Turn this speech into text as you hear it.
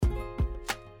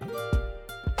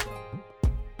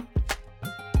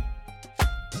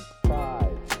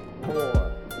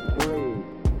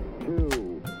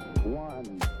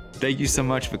Thank you so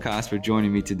much, Vikas, for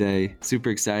joining me today. Super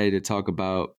excited to talk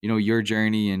about, your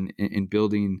journey in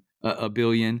building a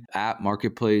billion app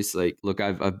marketplace. Like, look,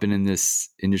 I've been in this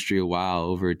industry a while,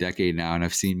 over a decade now, and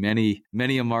I've seen many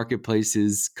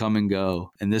marketplaces come and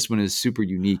go. And this one is super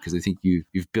unique because I think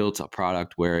you've built a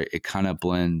product where it kind of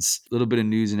blends a little bit of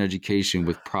news and education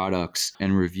with products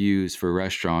and reviews for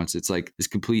restaurants. It's like this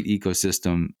complete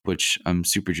ecosystem, which I'm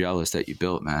super jealous that you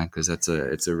built, man, because it's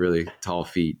a really tall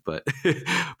feat. But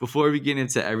before we get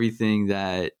into everything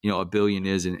that a billion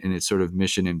is and its sort of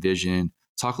mission and vision,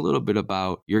 talk a little bit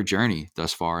about your journey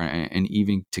thus far, and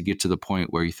even to get to the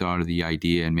point where you thought of the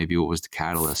idea and maybe what was the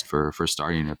catalyst for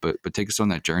starting it. But take us on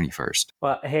that journey first.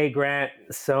 Well, hey Grant,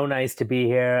 so nice to be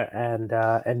here,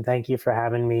 and thank you for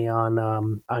having me on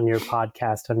your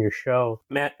podcast, on your show.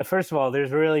 Matt, first of all,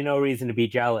 there's really no reason to be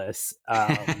jealous.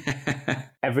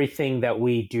 Everything that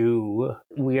we do,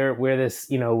 we're this,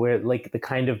 we're like the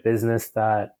kind of business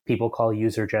that people call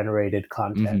user-generated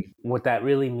content. Mm-hmm. What that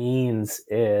really means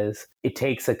is it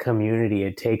takes a community,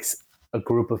 it takes a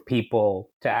group of people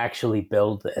to actually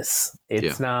build this.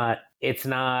 It's not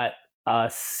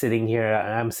us sitting here.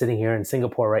 I'm sitting here in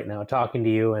Singapore right now talking to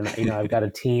you, and I've got a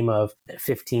team of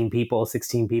 15 people,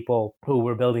 16 people who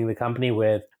we're building the company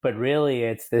with. But really,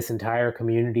 it's this entire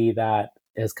community that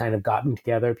has kind of gotten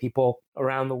together, people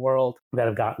around the world that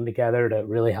have gotten together to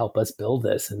really help us build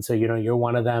this. And so, you're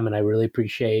one of them, and I really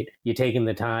appreciate you taking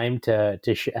the time to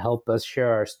help us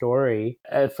share our story.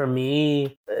 For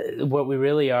me, what we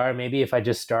really are, maybe if I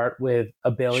just start with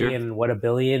a billion, sure. What a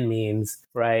billion means,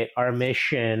 right? Our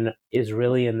mission is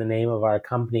really in the name of our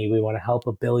company. We want to help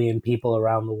a billion people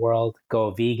around the world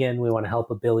go vegan. We want to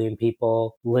help a billion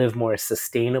people live more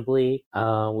sustainably.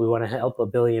 We want to help a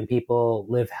billion people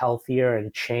live healthier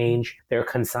and change their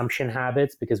consumption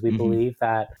habits, because we believe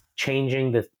that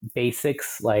changing the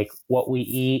basics, like what we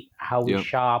eat, how we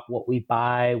shop, what we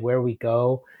buy, where we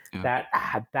go, that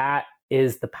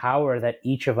is the power that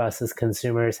each of us as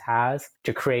consumers has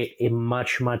to create a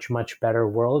much, much, much better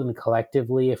world. And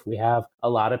collectively, if we have a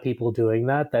lot of people doing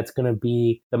that, that's going to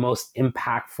be the most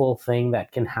impactful thing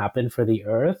that can happen for the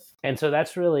earth. And so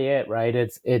that's really it, right?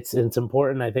 It's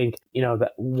important. I think,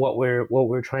 that what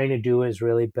we're trying to do is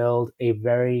really build a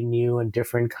very new and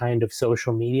different kind of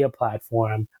social media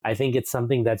platform. I think it's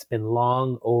something that's been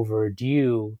long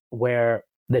overdue, where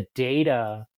the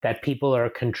data that people are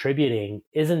contributing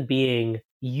isn't being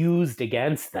used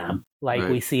against them, like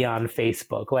we see on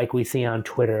Facebook, like we see on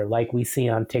Twitter, like we see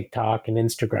on TikTok and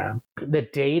Instagram. The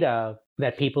data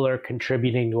that people are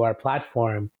contributing to our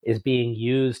platform is being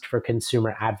used for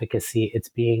consumer advocacy. It's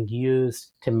being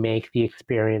used to make the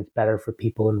experience better for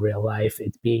people in real life.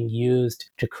 It's being used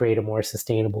to create a more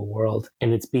sustainable world.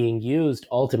 And it's being used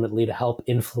ultimately to help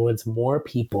influence more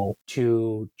people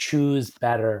to choose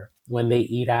better when they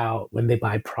eat out, when they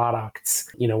buy products,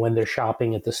 when they're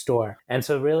shopping at the store. And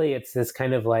so really it's this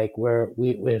kind of like where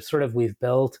we've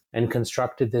built and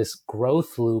constructed this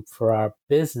growth loop for our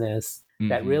business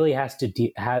that really has to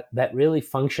that really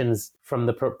functions from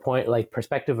the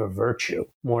perspective of virtue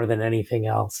more than anything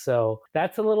else. So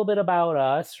that's a little bit about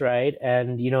us, right?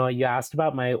 And you asked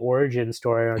about my origin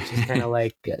story, which is kind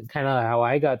of how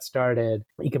I got started.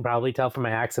 You can probably tell from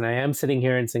my accent. I am sitting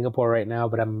here in Singapore right now,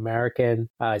 but I'm American.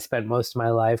 I spent most of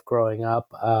my life growing up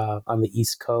on the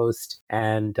East Coast,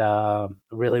 and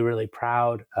really, really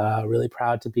proud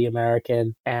to be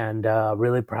American, and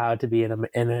really proud to be an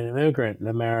immigrant in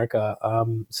America.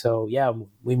 So yeah,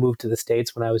 we moved to the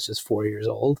States when I was just 4 years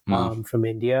old, from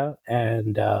India,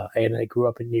 and I grew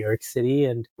up in New York City.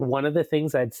 And one of the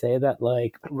things I'd say that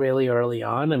like really early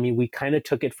on, I mean, we kind of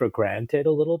took it for granted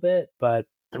a little bit, but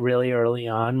really early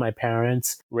on, my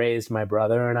parents raised my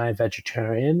brother and I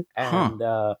vegetarian, and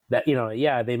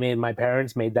my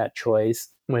parents made that choice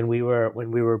when we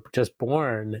were just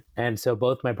born. And so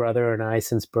both my brother and I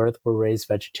since birth were raised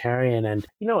vegetarian. And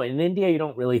in India you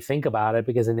don't really think about it,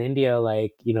 because in India,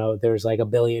 there's like 1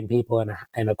 billion people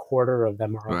and a quarter of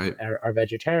them are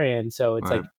vegetarian, so it's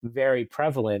like very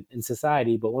prevalent in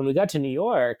society. But when we got to New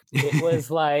York, it was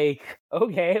like,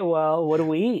 okay, well, what do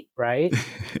we eat, right?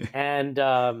 And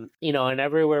and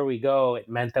everywhere we go, it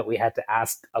meant that we had to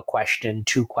ask a question,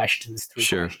 2 questions, 3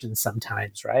 questions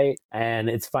sometimes, right? And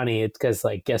it's funny, it's because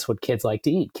guess what kids like to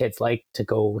eat? Kids like to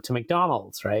go to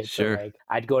McDonald's, right? Sure. So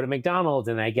I'd go to McDonald's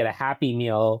and I'd get a Happy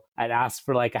Meal. I'd ask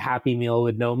for a Happy Meal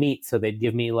with no meat, so they'd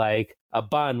give me a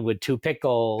bun with 2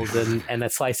 pickles and a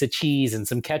slice of cheese and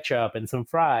some ketchup and some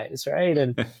fries, right?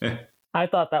 And I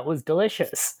thought that was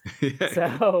delicious.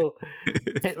 So,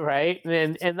 right?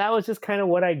 And that was just kind of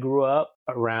what I grew up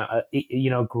around,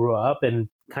 grew up and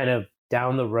kind of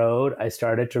down the road, I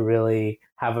started to really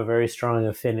have a very strong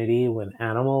affinity with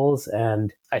animals.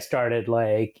 And I started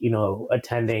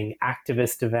attending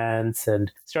activist events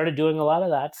and started doing a lot of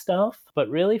that stuff. But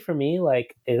really for me,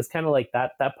 it was kind of like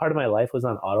that part of my life was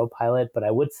on autopilot. But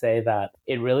I would say that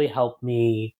it really helped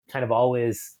me kind of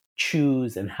always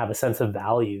choose and have a sense of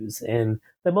values in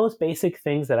the most basic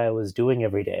things that I was doing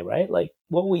every day, right? Like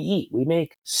what we eat. We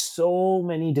make so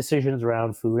many decisions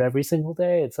around food every single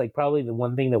day. It's like probably the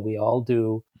one thing that we all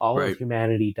do, all Right. of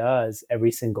humanity does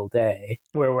every single day,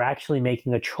 where we're actually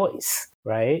making a choice,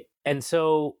 right? And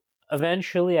so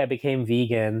eventually I became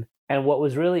vegan. And what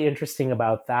was really interesting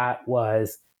about that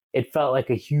was it felt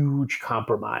like a huge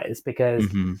compromise because,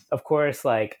 of course,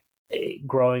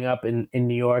 growing up in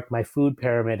New York, my food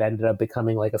pyramid ended up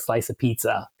becoming like a slice of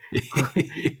pizza.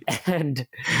 and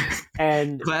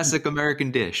classic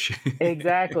American dish.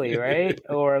 Exactly, right?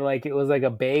 Or it was like a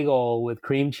bagel with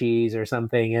cream cheese or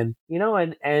something. And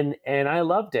and I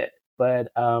loved it.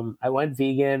 But I went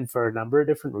vegan for a number of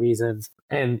different reasons.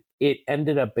 And it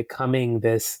ended up becoming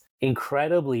this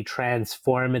incredibly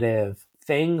transformative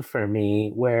thing for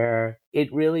me where it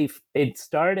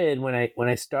started when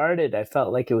I started. I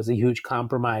felt like it was a huge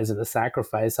compromise and a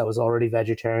sacrifice. I was already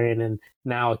vegetarian and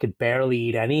now I could barely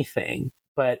eat anything,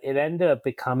 but it ended up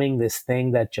becoming this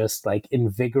thing that just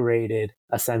invigorated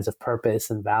a sense of purpose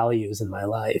and values in my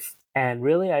life. And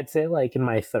really, I'd say in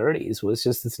my 30s was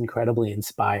just this incredibly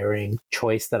inspiring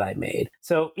choice that I made.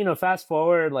 So, fast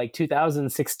forward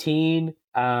 2016,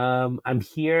 I'm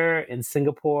here in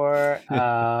Singapore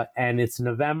and it's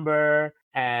November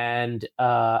and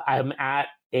I'm at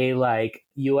a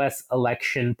US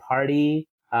election party.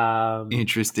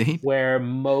 Interesting. Where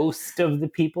most of the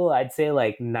people, I'd say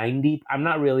 90, I'm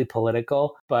not really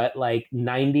political, but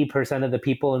 90% of the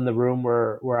people in the room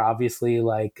were obviously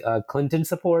Clinton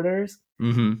supporters.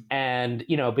 And,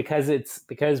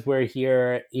 because we're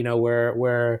here,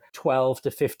 we're 12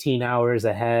 to 15 hours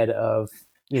ahead of,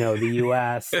 the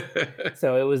US.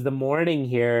 So it was the morning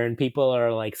here and people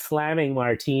are slamming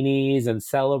martinis and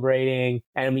celebrating.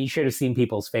 And I mean, you should have seen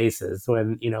people's faces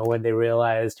when they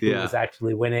realized who was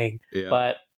actually winning. Yeah.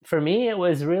 But for me, it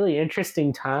was really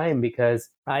interesting time because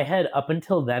I had up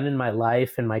until then in my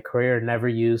life and my career never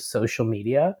used social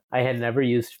media. I had never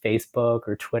used Facebook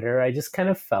or Twitter. I just kind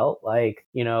of felt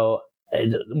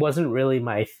it wasn't really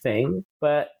my thing.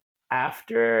 But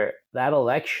after that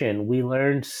election, we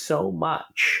learned so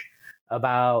much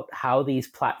about how these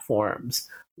platforms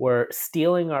were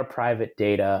stealing our private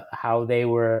data, how they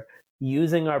were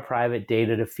using our private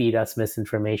data to feed us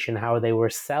misinformation, how they were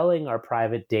selling our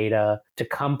private data to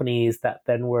companies that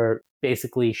then were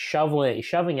basically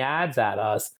shoving ads at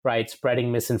us, right,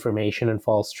 spreading misinformation and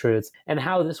false truths, and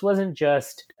how this wasn't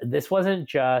just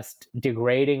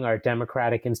degrading our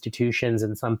democratic institutions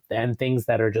and things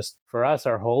that are just for us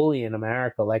are holy in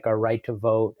America, like our right to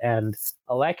vote and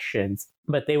elections.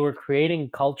 But they were creating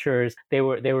cultures. They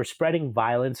were spreading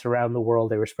violence around the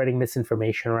world. They were spreading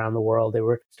misinformation around the world. They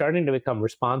were starting to become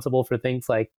responsible for things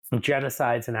like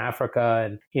genocides in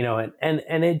Africa, and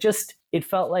it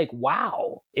felt like,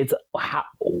 wow,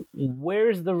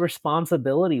 where's the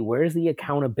responsibility? Where's the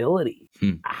accountability?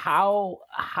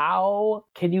 How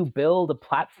can you build a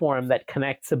platform that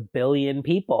connects 1 billion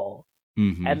people?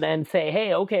 And then say,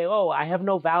 hey, okay, I have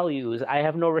no values. I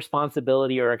have no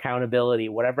responsibility or accountability.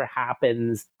 Whatever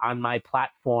happens on my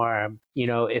platform,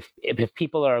 if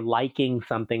people are liking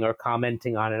something or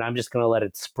commenting on it, I'm just going to let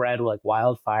it spread like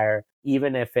wildfire,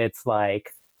 even if it's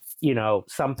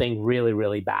something really,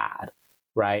 really bad,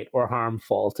 right, or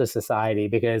harmful to society,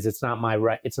 because it's not my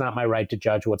right. It's not my right to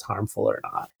judge what's harmful or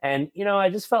not. And I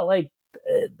just felt like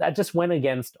that just went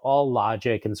against all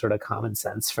logic and sort of common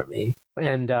sense for me.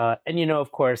 And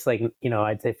of course,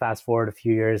 I'd say fast forward a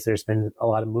few years, there's been a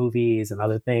lot of movies and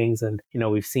other things. And,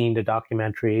 we've seen the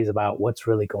documentaries about what's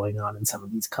really going on in some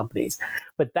of these companies.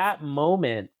 But that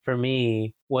moment for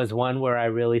me was one where I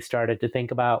really started to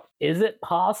think about, is it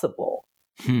possible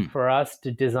for us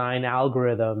to design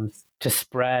algorithms to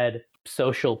spread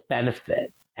social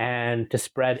benefit and to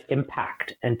spread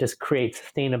impact and to create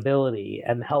sustainability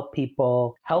and help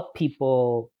people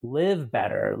live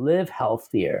better, live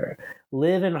healthier,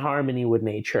 live in harmony with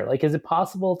nature? Is it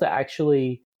possible to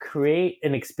actually create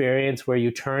an experience where you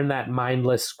turn that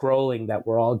mindless scrolling that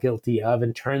we're all guilty of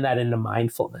and turn that into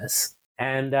mindfulness?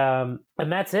 And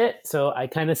that's it. So I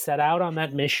kind of set out on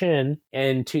that mission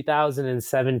in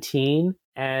 2017.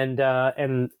 And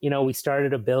we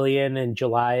started Abillion in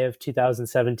July of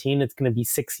 2017. It's going to be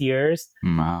 6 years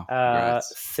wow.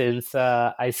 since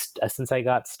I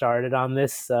got started on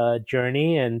this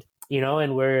journey. And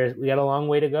and we got a long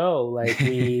way to go. Like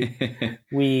we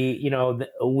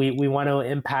want to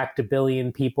impact 1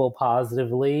 billion people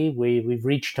positively. We've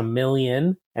reached 1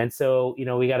 million. And so,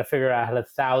 we got to figure out how to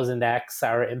 1,000x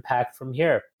our impact from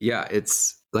here. Yeah,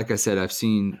 it's like I said, I've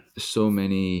seen so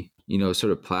many,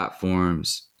 sort of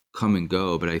platforms come and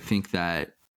go, but I think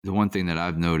that the one thing that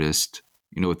I've noticed,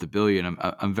 with the billion,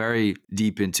 I'm very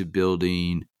deep into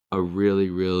building a really,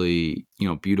 really,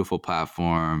 beautiful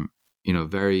platform,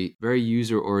 very, very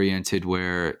user oriented,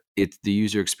 where the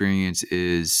user experience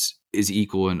is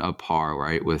equal and up par,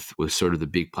 right, with sort of the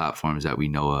big platforms that we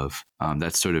know of.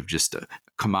 That's sort of just a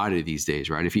commodity these days,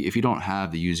 right? If you don't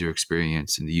have the user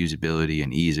experience and the usability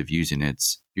and ease of using it,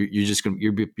 you're just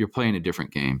you're playing a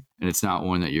different game, and it's not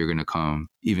one that you're going to come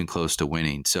even close to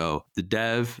winning. So the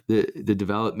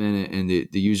development and the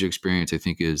user experience, I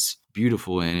think, is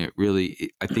beautiful, and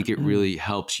I think it really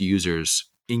helps users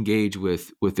engage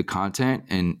with the content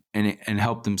and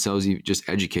help themselves, even just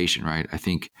education, right? I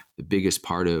think the biggest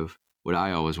part of what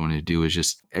I always wanted to do is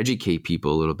just educate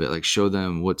people a little bit, like show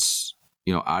them what's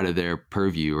out of their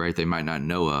purview, right? They might not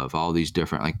know of all these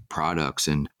different like products,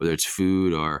 and whether it's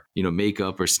food or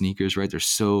makeup or sneakers, right? There's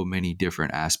so many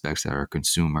different aspects that our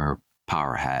consumer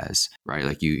power has, right?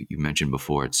 Like you mentioned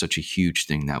before, it's such a huge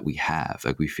thing that we have.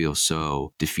 Like we feel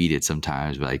so defeated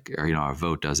sometimes, like, or, our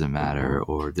vote doesn't matter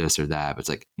or this or that. But it's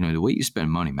like, the way you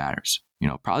spend money matters,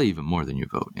 probably even more than your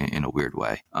vote in a weird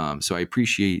way. So I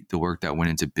appreciate the work that went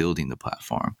into building the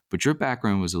platform. But your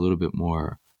background was a little bit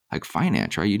more like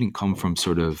finance, right? You didn't come from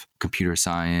sort of computer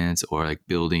science or like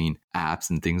building apps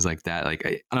and things like that. Like,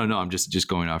 I don't know. I'm just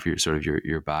going off your sort of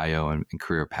your bio and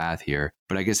career path here.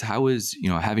 But I guess how is,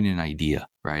 having an idea,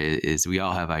 right? Is we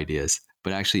all have ideas,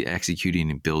 but actually executing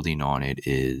and building on it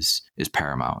is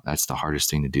paramount. That's the hardest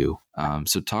thing to do.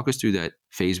 So talk us through that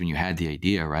phase when you had the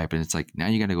idea, right? But it's like, now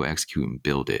you got to go execute and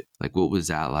build it. Like, what was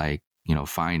that like,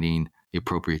 finding the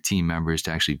appropriate team members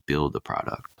to actually build the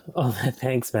product? Oh,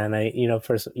 thanks, man.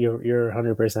 First, you're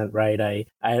 100% right.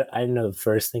 I know the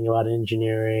first thing about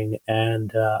engineering,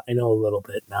 and I know a little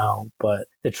bit now. But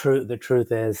the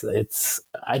truth is,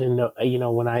 I didn't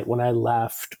know. When I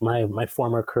left my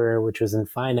former career, which was in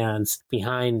finance,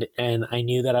 behind, and I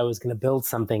knew that I was going to build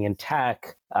something in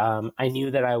tech. I knew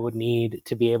that I would need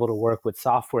to be able to work with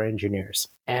software engineers,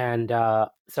 and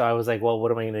so I was like, well,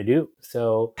 what am I going to do?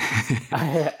 So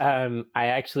I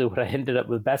actually, what I ended up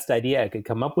with, best idea I could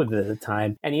come up with at the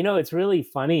time. And it's really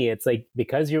funny. It's like,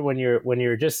 because when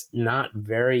you're just not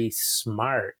very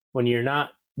smart, when you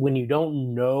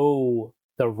don't know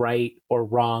the right or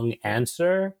wrong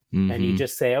answer, and you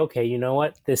just say, okay, you know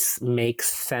what, this makes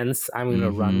sense, I'm going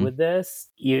to run with this.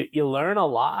 You learn a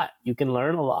lot. You can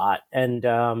learn a lot. And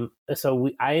so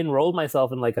I enrolled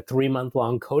myself in like a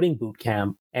 3-month-long coding boot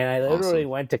camp. And I literally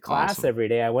went to class every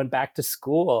day. I went back to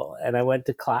school and I went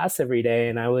to class every day.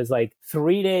 And I was like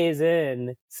 3 days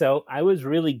in. So I was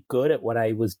really good at what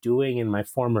I was doing in my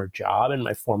former job and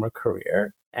my former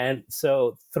career. And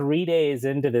so 3 days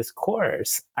into this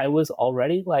course, I was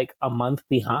already like a month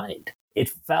behind. It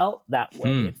felt that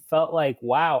way. It felt like,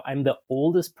 wow, I'm the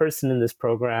oldest person in this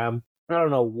program. I don't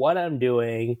know what I'm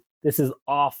doing. This is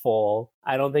awful.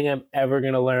 I don't think I'm ever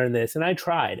going to learn this. And I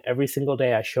tried every single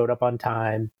day. I showed up on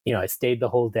time. I stayed the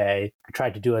whole day. I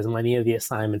tried to do as many of the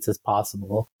assignments as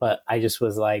possible. But I just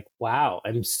was like, wow,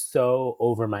 I'm so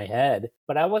over my head.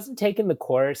 But I wasn't taking the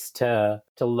course to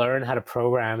learn how to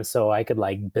program so I could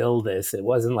like build this. It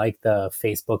wasn't like the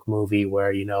Facebook movie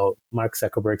where, Mark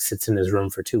Zuckerberg sits in his room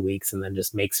for 2 weeks and then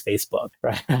just makes Facebook,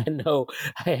 right? I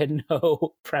had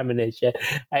no premonition.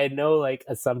 I had no like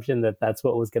assumption that that's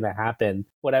what was going to happen.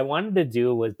 What I wanted to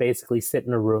do was basically sit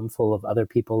in a room full of other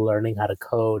people learning how to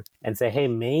code and say, hey,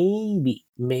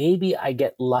 maybe I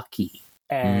get lucky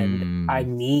and I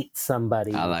meet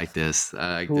somebody. I like this.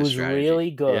 I like who's this strategy.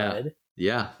 Really good.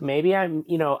 Yeah. Maybe I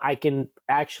can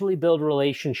actually build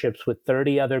relationships with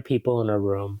 30 other people in a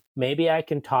room. Maybe I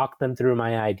can talk them through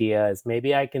my ideas.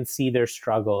 Maybe I can see their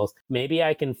struggles. Maybe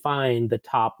I can find the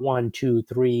top 1, 2,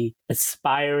 3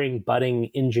 aspiring budding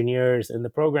engineers in the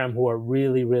program who are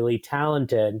really, really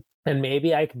talented. And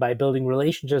maybe by building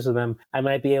relationships with them, I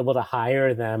might be able to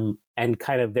hire them, and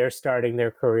kind of they're starting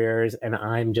their careers and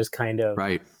I'm just kind of,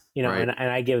 right. And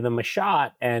I give them a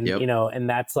shot, and, and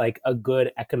that's like a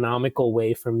good economical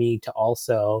way for me to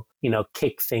also,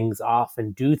 kick things off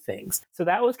and do things. So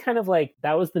that was kind of like,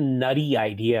 that was the nutty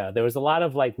idea. There was a lot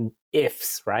of like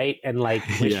ifs, right? And like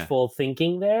wishful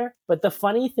thinking there. But the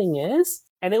funny thing is,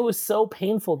 and it was so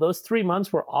painful, those 3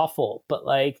 months were awful, but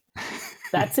like,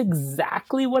 that's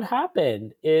exactly what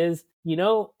happened. Is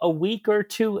a week or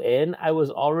two in, I was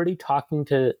already talking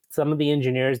to some of the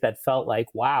engineers that felt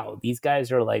like, wow, these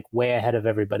guys are like way ahead of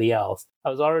everybody else. I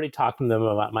was already talking to them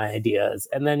about my ideas.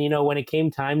 And then, when it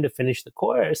came time to finish the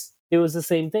course, it was the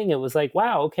same thing. It was like,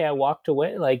 wow, okay, I walked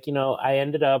away. Like, I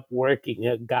ended up working.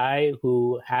 A guy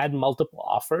who had multiple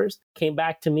offers came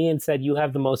back to me and said, you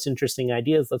have the most interesting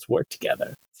ideas. Let's work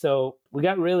together. So we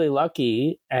got really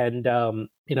lucky. And,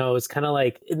 it was kind of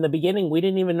like in the beginning, we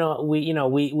didn't even know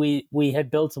we had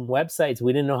built some websites.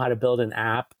 We didn't know how to build an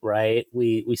app, right?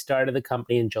 We started the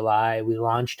company in July. We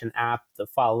launched an app the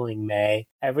following May.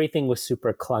 Everything was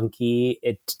super clunky.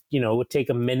 It, would take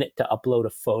a minute to upload a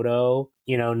photo.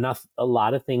 A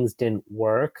lot of things didn't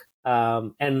work.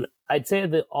 And I'd say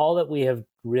that all that we have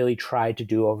really tried to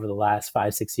do over the last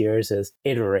 5-6 years is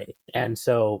iterate. And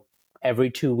so every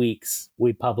 2 weeks,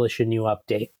 we publish a new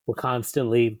update. We're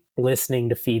constantly listening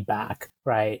to feedback,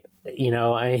 right?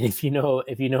 If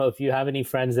you have any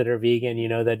friends that are vegan,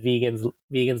 that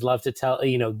vegans love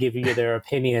to give you their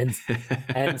opinions.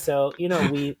 And so,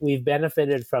 we've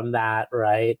benefited from that,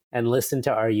 right? And listened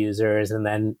to our users, and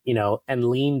then, and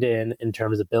leaned in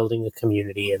terms of building a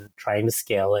community and trying to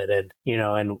scale it. And,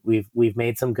 and we've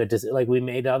made some good we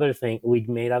made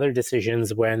other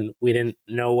decisions when we didn't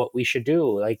know what we should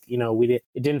do. Like, it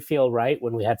didn't feel right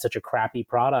when we had such a crappy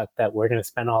product that we're going to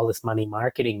spend all this money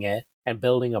marketing it and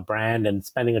building a brand and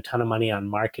spending a ton of money on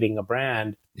marketing a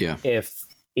brand. Yeah. If,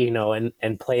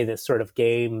 and play this sort of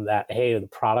game that, hey, the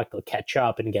product will catch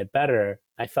up and get better.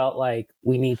 I felt like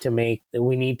we need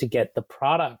to get the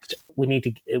product.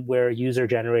 We're a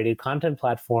user-generated content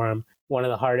platform. One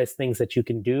of the hardest things that you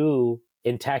can do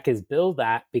in tech is build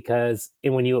that, because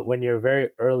when you're very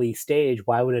early stage,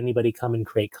 why would anybody come and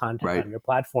create content on your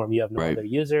platform? You have no other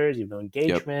users, you have no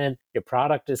engagement, your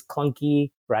product is clunky,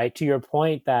 right? To your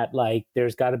point that like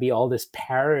there's got to be all this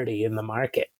parity in the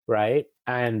market, right?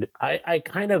 And I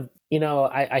kind of,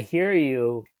 I hear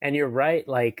you, and you're right.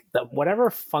 Like whatever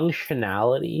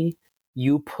functionality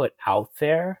you put out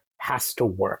there has to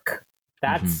work.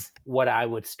 That's what I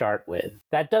would start with.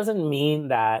 That doesn't mean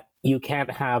that you can't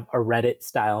have a Reddit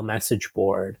style message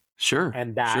board. Sure.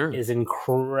 And that is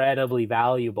incredibly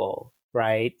valuable,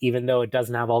 right? Even though it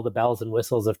doesn't have all the bells and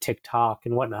whistles of TikTok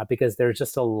and whatnot, because there's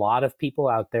just a lot of people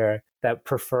out there that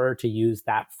prefer to use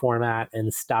that format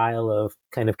and style of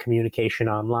kind of communication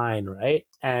online, right?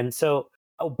 And so,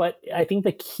 but I think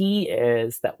the key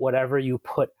is that whatever you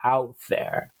put out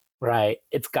there, right,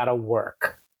 it's got to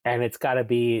work. And it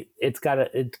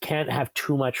can't have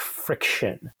too much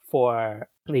friction for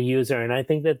the user. And I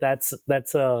think that's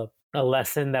a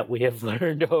lesson that we have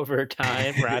learned over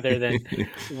time rather than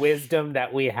wisdom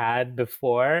that we had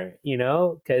before,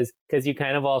 because you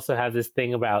kind of also have this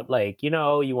thing about like, you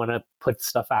want to put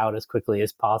stuff out as quickly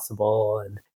as possible.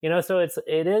 And, so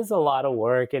it is a lot of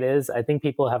work. It is, I think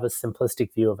people have a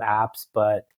simplistic view of apps,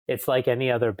 but it's like any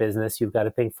other business. You've got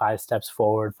to think 5 steps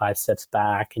forward, 5 steps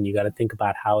back, and you got to think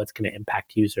about how it's going to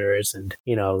impact users and,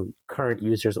 current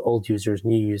users, old users,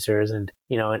 new users, and,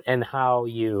 and how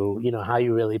you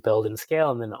really build and scale.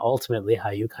 And then ultimately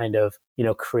how you kind of,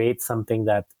 create something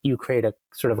that you create a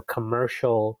sort of a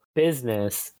commercial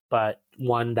business, but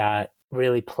one that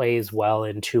really plays well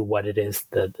into what it is,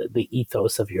 the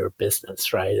ethos of your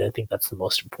business, right? I think that's the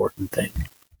most important thing.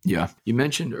 Yeah. You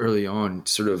mentioned early on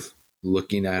sort of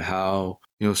looking at how,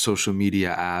 social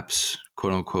media apps,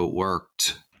 quote unquote,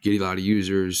 worked, get a lot of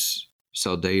users,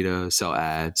 sell data, sell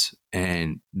ads,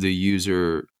 and the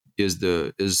user is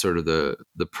sort of the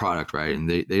product, right? And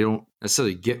they don't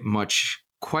necessarily get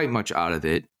quite much out of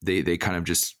it. They kind of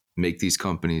just make these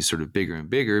companies sort of bigger and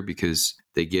bigger because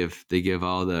they give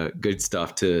all the good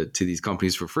stuff to these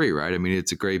companies for free, right? I mean,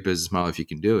 it's a great business model if you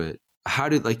can do it.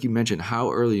 Like you mentioned,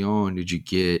 how early on did you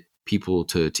get people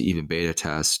to even beta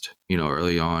test,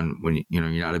 early on when, you're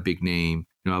not a big name,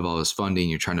 you don't have all this funding,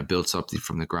 you're trying to build something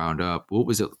from the ground up. What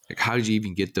was it like? How did you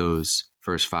even get those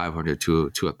first 500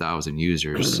 to 1,000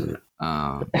 users? the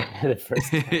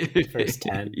first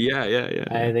 10. Yeah.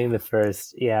 I think the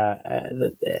first,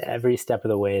 every step of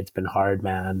the way, it's been hard,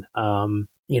 man.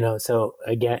 So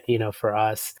again, for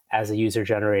us as a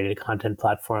user-generated content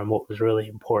platform, what was really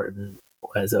important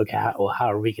was, okay, how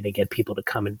are we going to get people to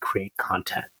come and create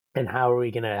content? And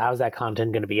how's that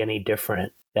content going to be any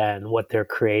different than what they're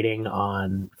creating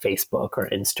on Facebook or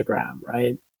Instagram,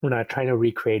 right? We're not trying to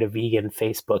recreate a vegan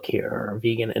Facebook here or a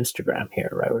vegan Instagram here,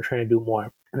 right? We're trying to do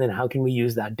more. And then how can we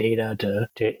use that data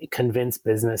to convince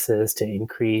businesses to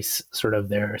increase sort of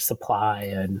their supply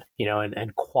and,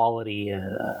 and quality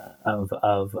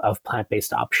of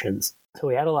plant-based options? So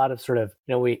we had a lot of sort of,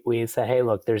 we said, hey,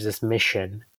 look, there's this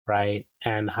mission, right?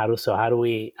 And how do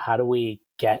we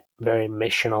get very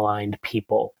mission aligned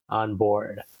people on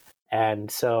board. And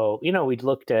so, we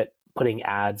looked at putting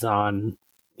ads on,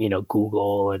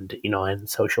 Google and, and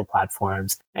social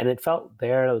platforms. And it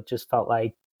just felt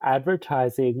like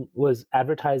advertising was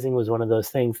one of those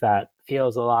things that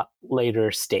feels a lot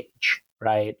later stage,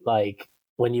 right? Like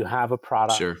when you have a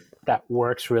product Sure. that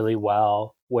works really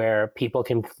well, where people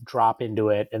can drop into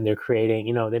it and they're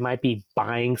creating, they might be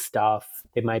buying stuff,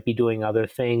 they might be doing other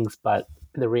things, but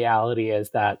the reality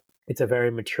is that it's a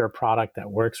very mature product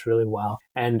that works really well.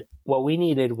 And what we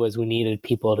needed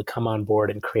people to come on board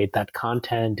and create that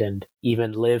content and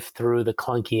even live through the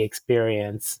clunky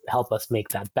experience, help us make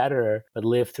that better, but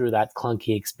live through that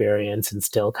clunky experience and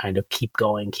still kind of keep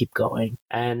going.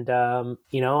 And,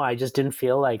 I just didn't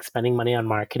feel like spending money on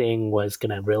marketing was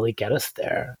going to really get us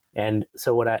there. And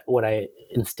so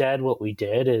what we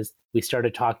did is we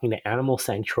started talking to animal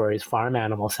sanctuaries, farm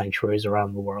animal sanctuaries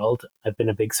around the world. I've been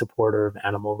a big supporter of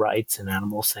animal rights and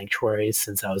animal sanctuaries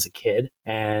since I was a kid.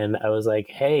 And I was like,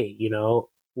 hey,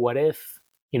 what if,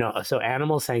 so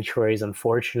animal sanctuaries,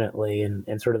 unfortunately,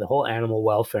 and sort of the whole animal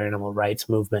welfare, animal rights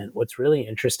movement, what's really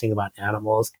interesting about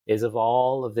animals is of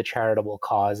all of the charitable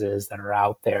causes that are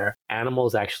out there,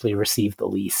 animals actually receive the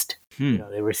least.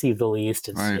 They receive the least.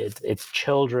 It's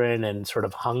children and sort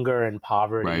of hunger and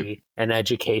poverty and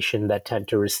education that tend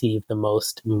to receive the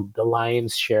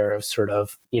lion's share of sort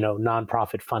of,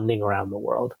 nonprofit funding around the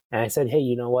world. And I said, hey,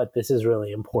 you know what? This is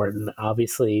really important.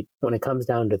 Obviously, when it comes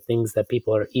down to things that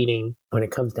people are eating, when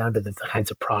it comes down to the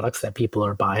kinds of products that people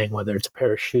are buying, whether it's a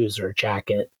pair of shoes or a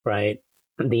jacket, right?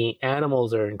 The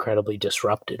animals are incredibly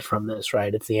disrupted from this,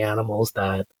 right? It's the animals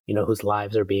that, whose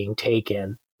lives are being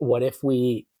taken. What if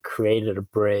we created a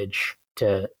bridge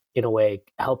to, in a way,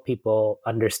 help people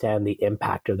understand the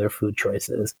impact of their food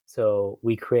choices? So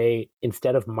we create,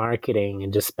 instead of marketing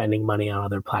and just spending money on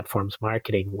other platforms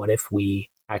marketing, what if we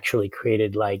actually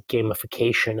created like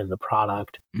gamification in the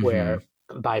product where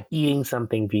by eating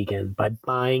something vegan, by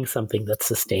buying something that's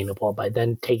sustainable, by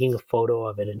then taking a photo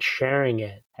of it and sharing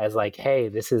it as like, hey,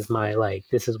 this is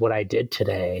what I did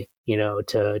today,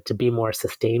 to be more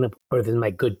sustainable, or this is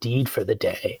my good deed for the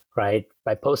day, right?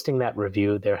 By posting that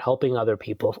review, they're helping other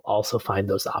people also find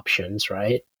those options,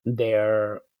 right?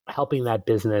 They're helping that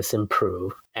business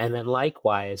improve. And then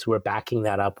likewise, we're backing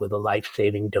that up with a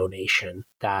life-saving donation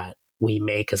that we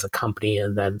make as a company,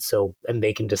 and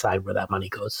they can decide where that money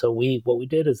goes. So what we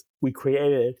did is we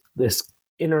created this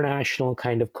international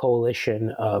kind of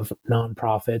coalition of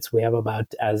nonprofits.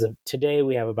 As of today,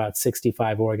 we have about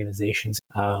 65 organizations,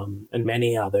 and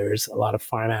many others, a lot of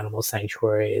farm animal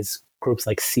sanctuaries, groups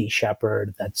like Sea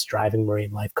Shepherd that's driving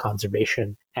marine life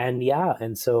conservation.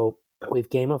 And so we've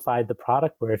gamified the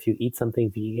product where if you eat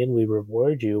something vegan, we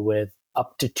reward you with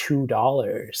up to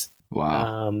 $2.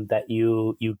 Wow. That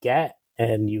you get,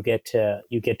 and you get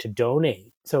to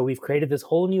donate. So we've created this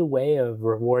whole new way of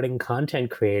rewarding content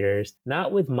creators,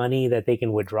 not with money that they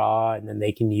can withdraw and then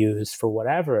they can use for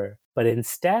whatever, but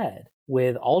instead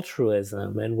with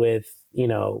altruism and with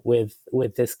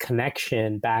this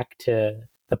connection back to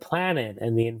the planet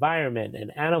and the environment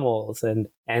and animals. And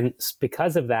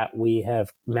because of that, we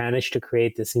have managed to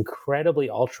create this incredibly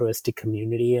altruistic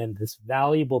community and this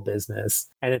valuable business.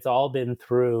 And it's all been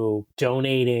through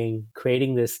donating,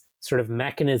 creating this sort of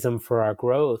mechanism for our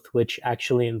growth, which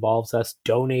actually involves us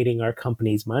donating our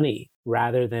company's money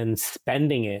rather than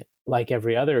spending it like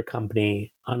every other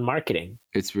company on marketing.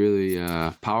 It's really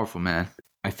powerful, man.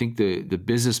 I think the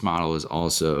business model is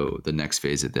also the next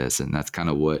phase of this. And that's kind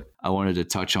of what I wanted to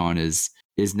touch on is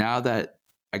now that,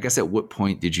 I guess, at what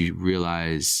point did you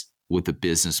realize what the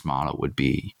business model would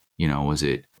be? Was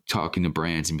it talking to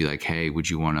brands and be like, hey,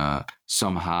 would you want to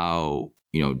somehow,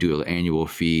 do an annual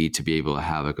fee to be able to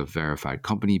have like a verified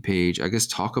company page? I guess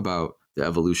talk about the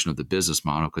evolution of the business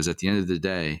model, because at the end of the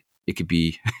day, it could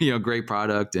be, a great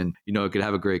product and, it could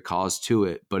have a great cause to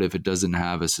it. But if it doesn't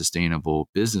have a sustainable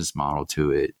business model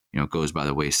to it, it goes by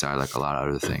the wayside like a lot of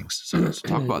other things. So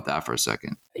talk about that for a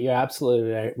second. You're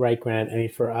absolutely right, Grant. I mean,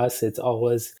 for us, it's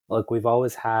always, look, we've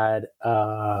always had,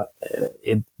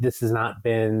 this has not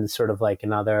been sort of like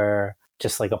another,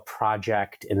 just like a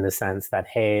project in the sense that,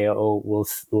 hey,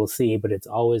 we'll see, but it's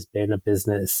always been a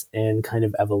business in kind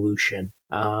of evolution.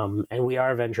 And we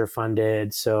are venture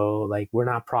funded, so like we're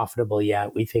not profitable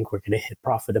yet. We think we're going to hit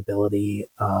profitability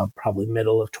probably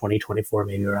middle of 2024,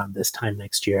 maybe around this time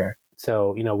next year.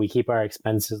 So, we keep our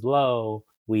expenses low.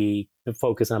 We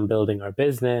focus on building our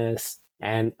business.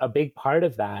 And a big part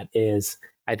of that is,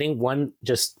 I think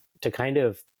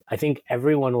I think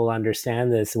everyone will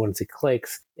understand this once it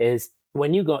clicks, is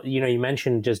when you go, you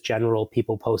mentioned just general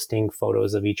people posting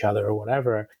photos of each other or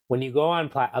whatever. When you go on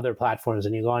other platforms,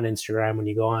 when you go on Instagram, when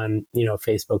you go on,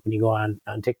 Facebook, when you go on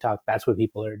TikTok, that's what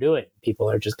people are doing. People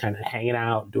are just kind of hanging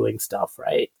out, doing stuff,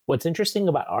 right? What's interesting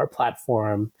about our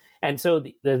platform, and so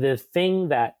the thing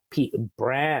that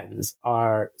brands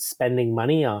are spending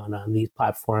money on these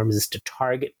platforms is to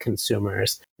target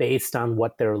consumers based on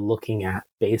what they're looking at,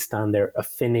 based on their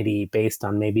affinity, based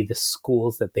on maybe the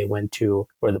schools that they went to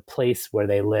or the place where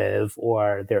they live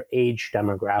or their age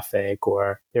demographic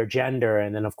or their gender.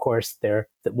 And then, of course,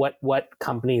 what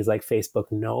companies like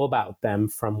Facebook know about them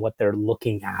from what they're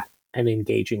looking at and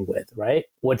engaging with, right?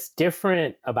 What's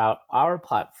different about our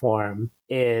platform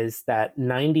is that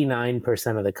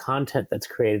 99% of the content that's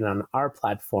created on our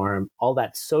platform, all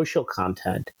that social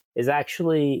content, is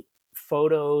actually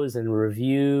photos and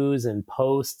reviews and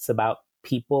posts about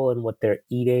people and what they're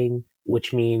eating,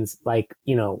 which means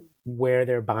where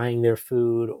they're buying their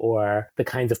food or the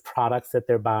kinds of products that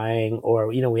they're buying. Or,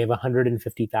 we have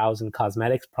 150,000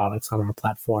 cosmetics products on our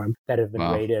platform that have been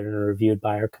rated and reviewed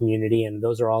by our community. And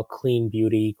those are all clean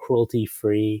beauty,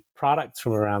 cruelty-free products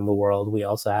from around the world. We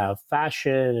also have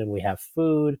fashion and we have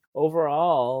food.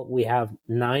 Overall, we have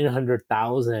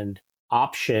 900,000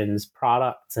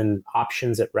 products and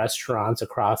options at restaurants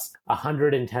across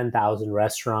 110,000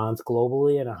 restaurants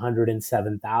globally and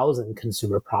 107,000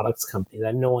 consumer products companies. I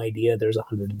had no idea there's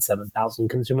 107,000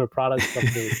 consumer products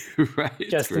companies. Right,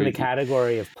 just in the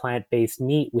category of plant-based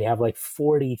meat, we have like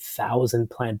 40,000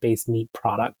 plant-based meat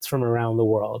products from around the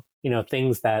world.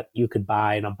 Things that you could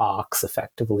buy in a box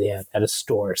effectively at a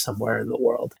store somewhere in the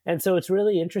world. And so it's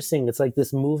really interesting. It's like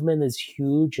this movement is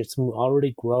huge. It's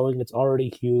already growing. It's already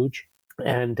huge.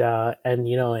 And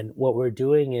what we're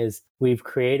doing is we've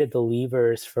created the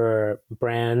levers for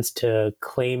brands to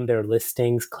claim their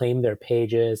listings, claim their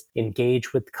pages,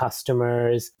 engage with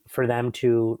customers, for them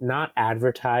to not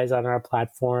advertise on our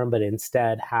platform, but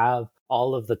instead have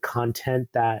all of the content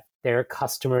that their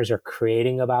customers are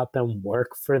creating about them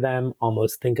work for them.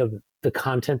 Almost think of the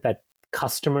content that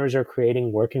customers are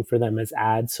creating working for them as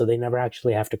ads, so they never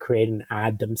actually have to create an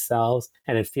ad themselves.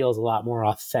 And it feels a lot more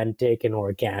authentic and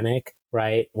organic,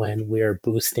 right, when we're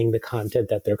boosting the content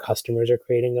that their customers are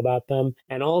creating about them.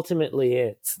 And ultimately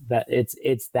it's this,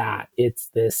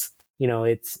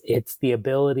 it's the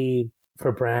ability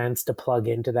for brands to plug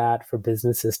into that, for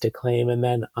businesses to claim. And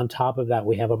then on top of that,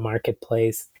 we have a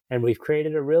marketplace, and we've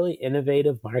created a really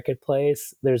innovative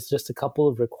marketplace. There's just a couple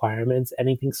of requirements.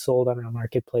 Anything sold on our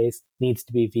marketplace needs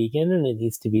to be vegan and it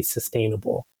needs to be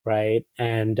sustainable, right?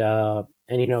 And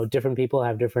different people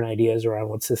have different ideas around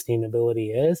what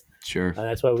sustainability is. Sure.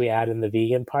 That's why we add in the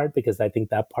vegan part, because I think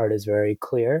that part is very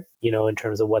clear, in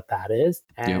terms of what that is.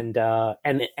 And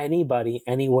and anybody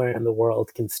anywhere in the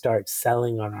world can start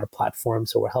selling on our platform.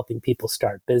 So we're helping people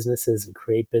start businesses and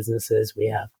create businesses. We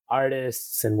have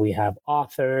artists and we have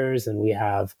authors and we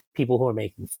have people who are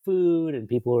making food and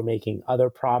people who are making other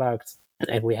products.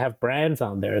 And we have brands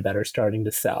on there that are starting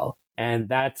to sell.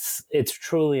 And it's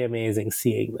truly amazing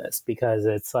seeing this, because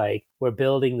it's like we're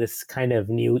building this kind of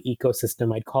new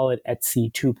ecosystem. I'd call it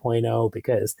Etsy 2.0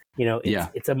 because,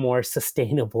 it's a more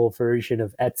sustainable version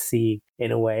of Etsy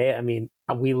in a way. I mean,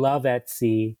 we love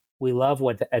Etsy. We love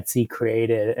what the Etsy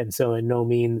created. And so by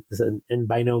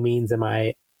no means am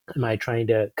I trying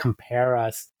to compare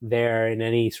us there in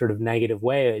any sort of negative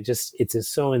way. It's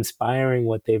just so inspiring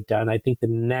what they've done. I think the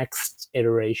next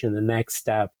iteration, the next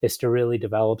step is to really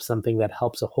develop something that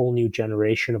helps a whole new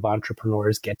generation of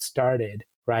entrepreneurs get started,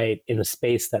 right, in a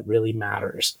space that really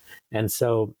matters. And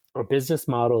so our business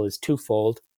model is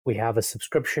twofold. We have a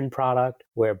subscription product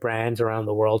where brands around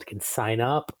the world can sign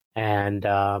up and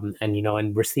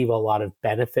receive a lot of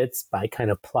benefits by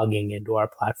kind of plugging into our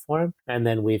platform. And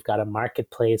then we've got a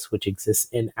marketplace which exists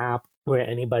in app where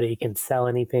anybody can sell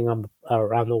anything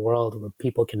around the world, where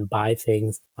people can buy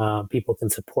things, people can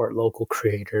support local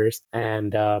creators,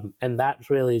 and that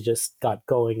really just got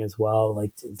going as well,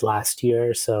 like last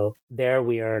year. So there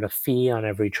we earn a fee on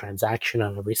every transaction,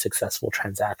 on every successful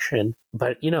transaction.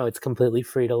 But it's completely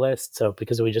free to list. So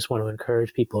because we just want to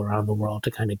encourage people around the world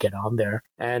to kind of get on there,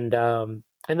 and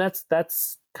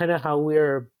that's kind of how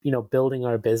we're building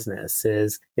our business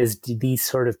is these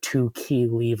sort of two key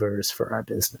levers for our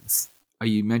business.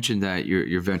 You mentioned that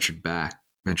you're venture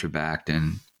backed,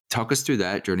 and talk us through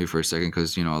that journey for a second,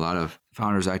 because a lot of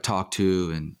founders I talk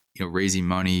to, and raising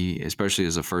money, especially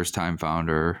as a first time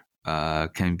founder,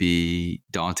 can be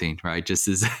daunting, right? Just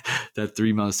as that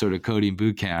 3 month sort of coding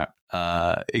boot camp,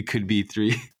 it could be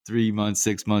three months,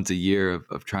 6 months, a year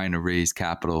of trying to raise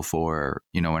capital for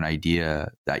an idea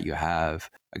that you have.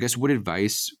 I guess, what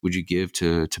advice would you give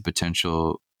to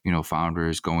potential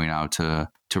founders going out to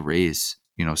raise,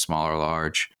 small or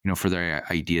large, for their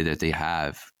idea that they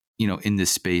have, in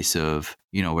this space of,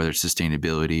 whether it's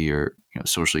sustainability or,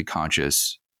 socially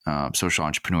conscious, social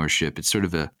entrepreneurship. It's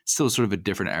still sort of a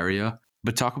different area,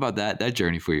 but talk about that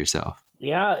journey for yourself.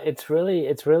 Yeah, it's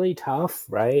really tough,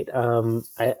 right?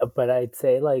 But I'd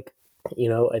say I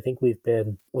think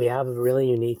we have a really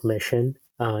unique mission.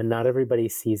 Not everybody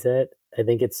sees it. I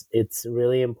think it's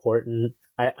really important.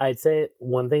 I'd say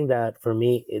one thing that for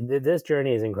me, this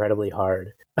journey is incredibly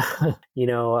hard.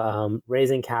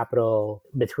 Raising capital,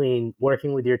 between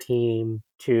working with your team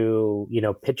to,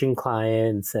 pitching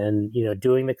clients and,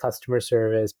 doing the customer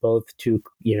service, both to,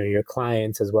 your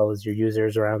clients as well as your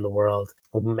users around the world,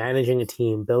 managing a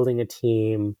team, building a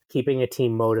team, keeping a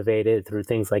team motivated through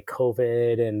things like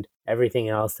COVID and everything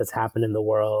else that's happened in the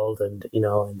world, and,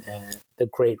 and the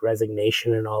great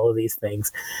resignation and all of these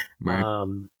things. Right.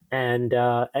 And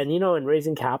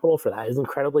raising capital for that is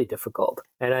incredibly difficult.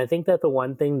 And I think that the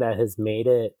one thing that has made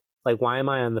it, like, why am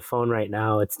I on the phone right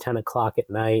now? It's 10 o'clock at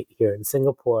night here in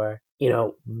Singapore.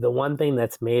 The one thing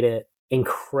that's made it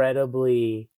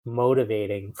incredibly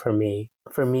motivating for me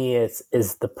is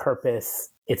the purpose.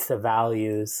 It's the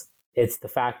values. It's the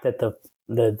fact that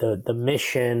the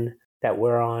mission that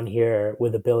we're on here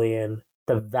with Abillion,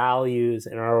 the values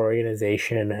in our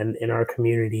organization and in our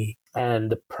community,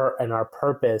 and our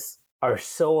purpose are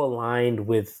so aligned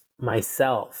with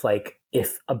myself. Like,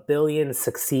 if Abillion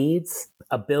succeeds,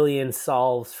 Abillion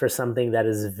solves for something that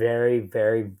is very,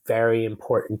 very, very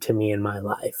important to me in my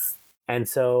life. And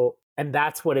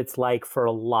that's what it's like for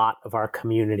a lot of our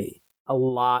community. A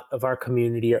lot of our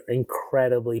community are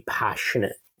incredibly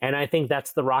passionate. And I think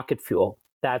that's the rocket fuel.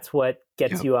 That's what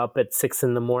gets you up at 6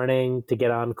 a.m. to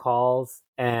get on calls.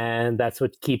 And that's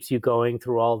what keeps you going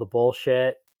through all the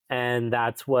bullshit. And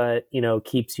that's what,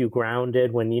 keeps you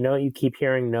grounded when, you keep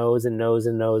hearing no's and no's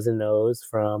and no's and no's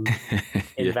from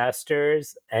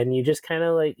investors. And you just kind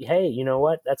of like, hey, you know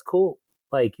what? That's cool.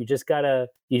 Like, you just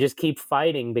keep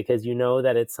fighting because you know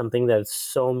that it's something that's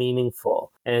so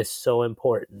meaningful and is so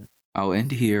important. I'll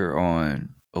end here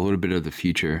on a little bit of the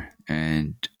future.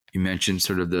 And you mentioned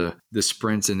sort of the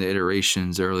sprints and the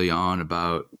iterations early on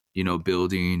about,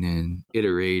 building and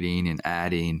iterating and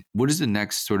adding. What does the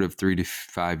next sort of 3 to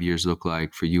 5 years look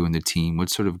like for you and the team? What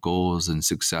sort of goals and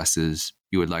successes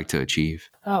you would like to achieve?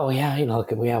 Oh yeah,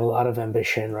 look, we have a lot of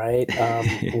ambition, right?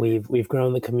 We've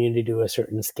grown the community to a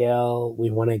certain scale. We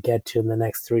want to get to in the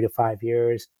next 3 to 5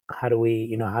 years. How do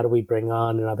we bring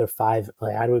on another how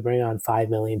do we bring on 5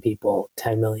 million people,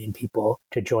 10 million people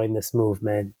to join this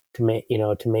movement, to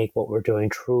make what we're doing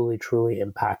truly, truly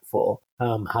impactful?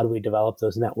 How do we develop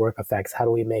those network effects? How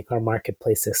do we make our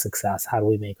marketplace a success? How do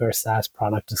we make our SaaS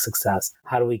product a success?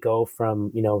 How do we go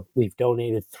from, we've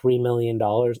donated $3 million,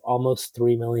 almost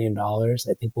 $3 million.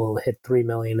 I think we'll hit 3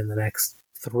 million in the next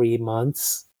 3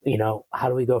 months. How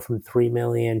do we go from 3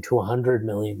 million to $100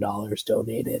 million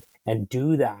donated, and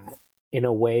do that in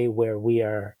a way where we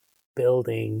are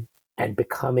building and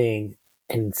becoming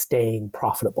and staying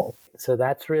profitable? So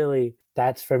that's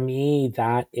for me,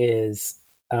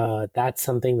 that's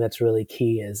something that's really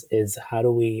key is how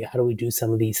do we do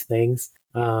some of these things,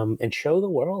 and show the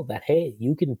world that, hey,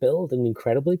 you can build an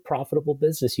incredibly profitable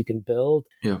business. You can build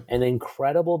an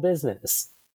incredible business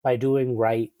by doing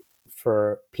right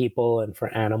for people and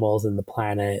for animals and the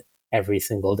planet every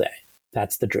single day.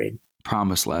 That's the dream.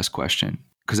 Promise, last question,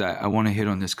 because I want to hit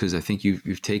on this, because I think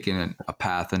you've taken a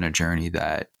path and a journey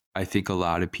that I think a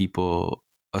lot of people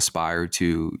aspire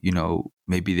to.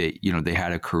 Maybe they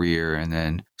had a career and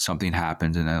then something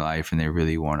happens in their life and they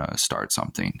really want to start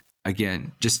something.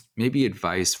 Again, just maybe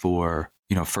advice for,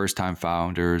 first time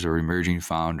founders or emerging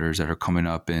founders that are coming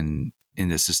up in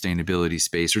the sustainability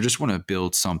space, or just want to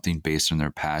build something based on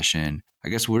their passion. I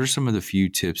guess, what are some of the few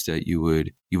tips that you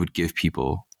would give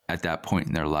people at that point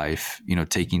in their life,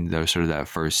 taking that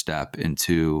first step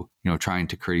into, trying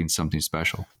to creating something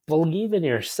special? Believe in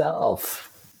yourself.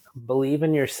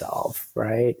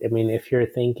 Right? I mean, if you're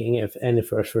thinking,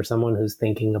 for someone who's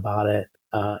thinking about it,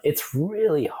 it's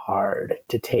really hard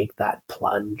to take that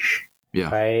plunge. Yeah.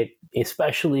 Right?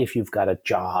 Especially if you've got a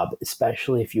job,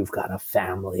 especially if you've got a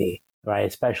family, right?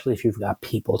 Especially if you've got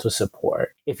people to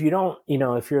support. If you don't,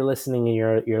 if you're listening and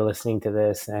you're listening to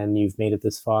this and you've made it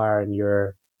this far and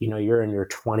you're in your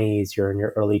 20s, you're in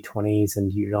your early 20s,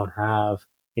 and you don't have,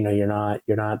 you're not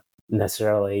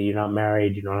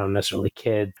married, you don't have necessarily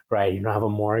kids, right? You don't have a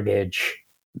mortgage.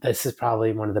 This is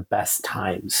probably one of the best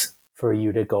times for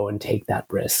you to go and take that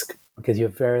risk, because you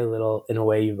have very little, in a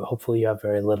way, hopefully you have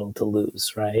very little to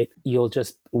lose, right? You'll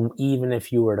just, even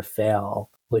if you were to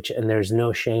fail, and there's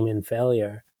no shame in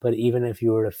failure, But even if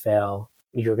you were to fail,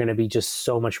 you're going to be just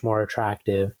so much more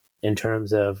attractive in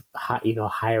terms of,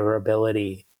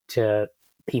 hireability to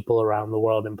people around the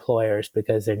world, employers,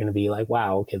 because they're going to be like,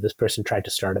 wow, okay, this person tried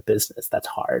to start a business. That's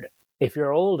hard. If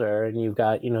you're older and you've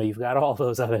got all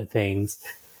those other things,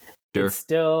 Sure. It's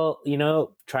still,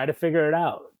 try to figure it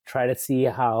out. Try to see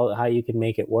how you can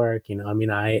make it work. When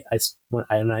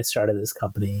I started this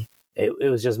company,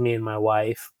 it was just me and my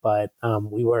wife, but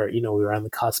we were on the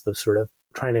cusp of sort of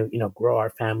trying to, grow our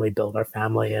family, build our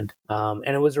family. And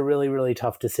it was a really, really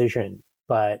tough decision.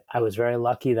 But I was very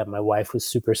lucky that my wife was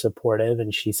super supportive,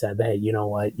 and she said, hey, you know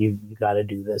what, you got to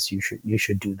do this. You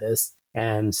should do this.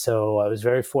 And so I was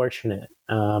very fortunate.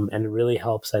 And it really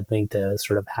helps, I think, to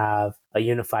sort of have a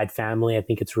unified family. I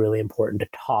think it's really important to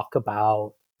talk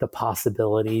about the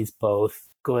possibilities, both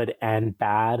good and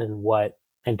bad,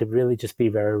 and to really just be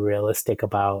very realistic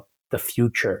about the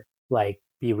future. Like,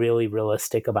 be really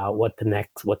realistic about what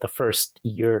the first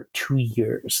year, 2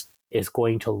 years is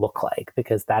going to look like,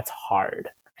 because that's hard.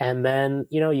 And then,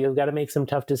 you've got to make some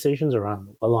tough decisions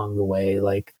along the way.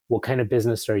 Like, what kind of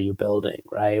business are you building,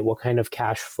 right? What kind of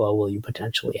cash flow will you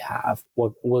potentially have?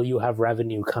 What will you have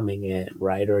revenue coming in,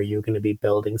 right? Or are you going to be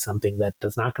building something that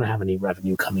does not going to have any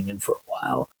revenue coming in for a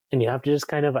while? And you have to just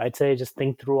kind of, I'd say, just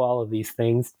think through all of these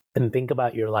things and think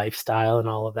about your lifestyle and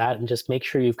all of that, and just make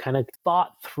sure you've kind of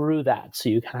thought through that. So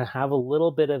you kind of have a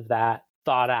little bit of that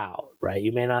thought out, right?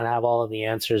 You may not have all of the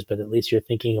answers, but at least you're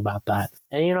thinking about that.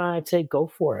 And, I'd say go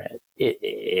for it.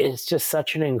 It's just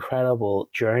such an incredible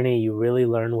journey. You really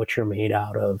learn what you're made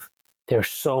out of. There's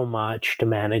so much to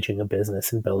managing a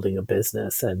business and building a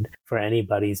business. And for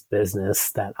anybody's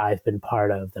business that I've been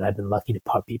part of, that I've been lucky to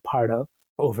be part of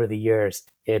over the years,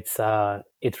 it's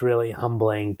really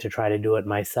humbling to try to do it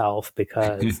myself,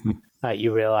 because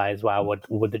you realize, wow,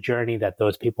 what the journey that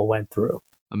those people went through.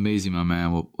 Amazing, my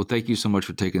man. Well, thank you so much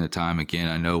for taking the time again.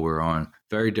 I know we're on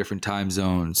very different time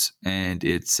zones, and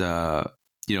it's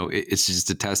it's just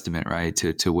a testament, right,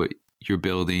 to what you're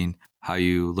building, how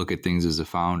you look at things as a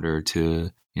founder,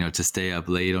 to stay up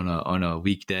late on a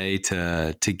weekday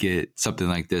to get something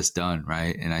like this done,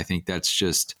 right? And I think that's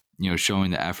just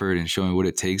showing the effort and showing what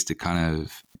it takes to kind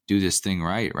of do this thing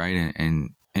right,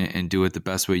 and do it the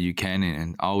best way you can,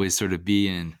 and always sort of be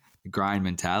in grind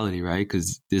mentality, right?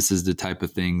 Because this is the type of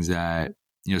things that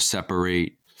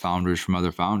separate founders from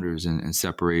other founders, and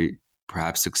separate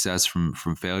perhaps success from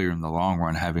failure in the long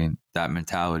run, having that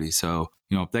mentality. So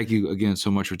thank you again so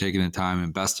much for taking the time,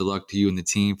 and best of luck to you and the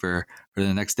team for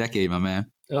the next decade, my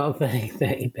man. Oh,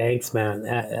 thanks, man.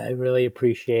 I really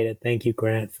appreciate it. Thank you,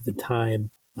 Grant, for the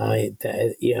time. I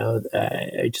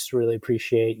just really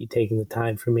appreciate you taking the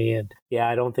time for me. And yeah,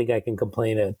 I don't think I can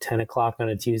complain at 10 o'clock on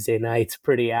a Tuesday night. It's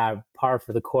pretty par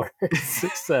for the course.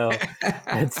 So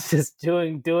it's just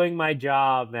doing my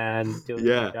job, man.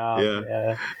 My job.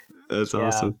 Yeah. That's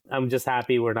awesome. I'm just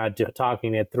happy we're not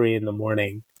talking at 3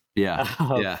 a.m. Yeah.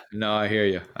 No, I hear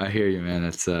you, man.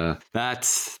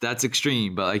 That's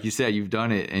extreme, but like you said, you've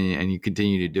done it, and you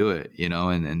continue to do it,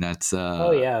 and that's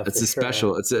it's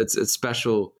special. It's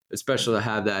special. It's special to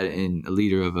have that in a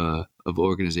leader of an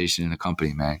organization and a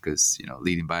company, man, because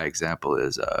leading by example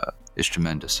is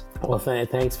tremendous. Well,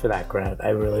 thanks for that, Grant. I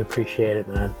really appreciate it,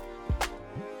 man.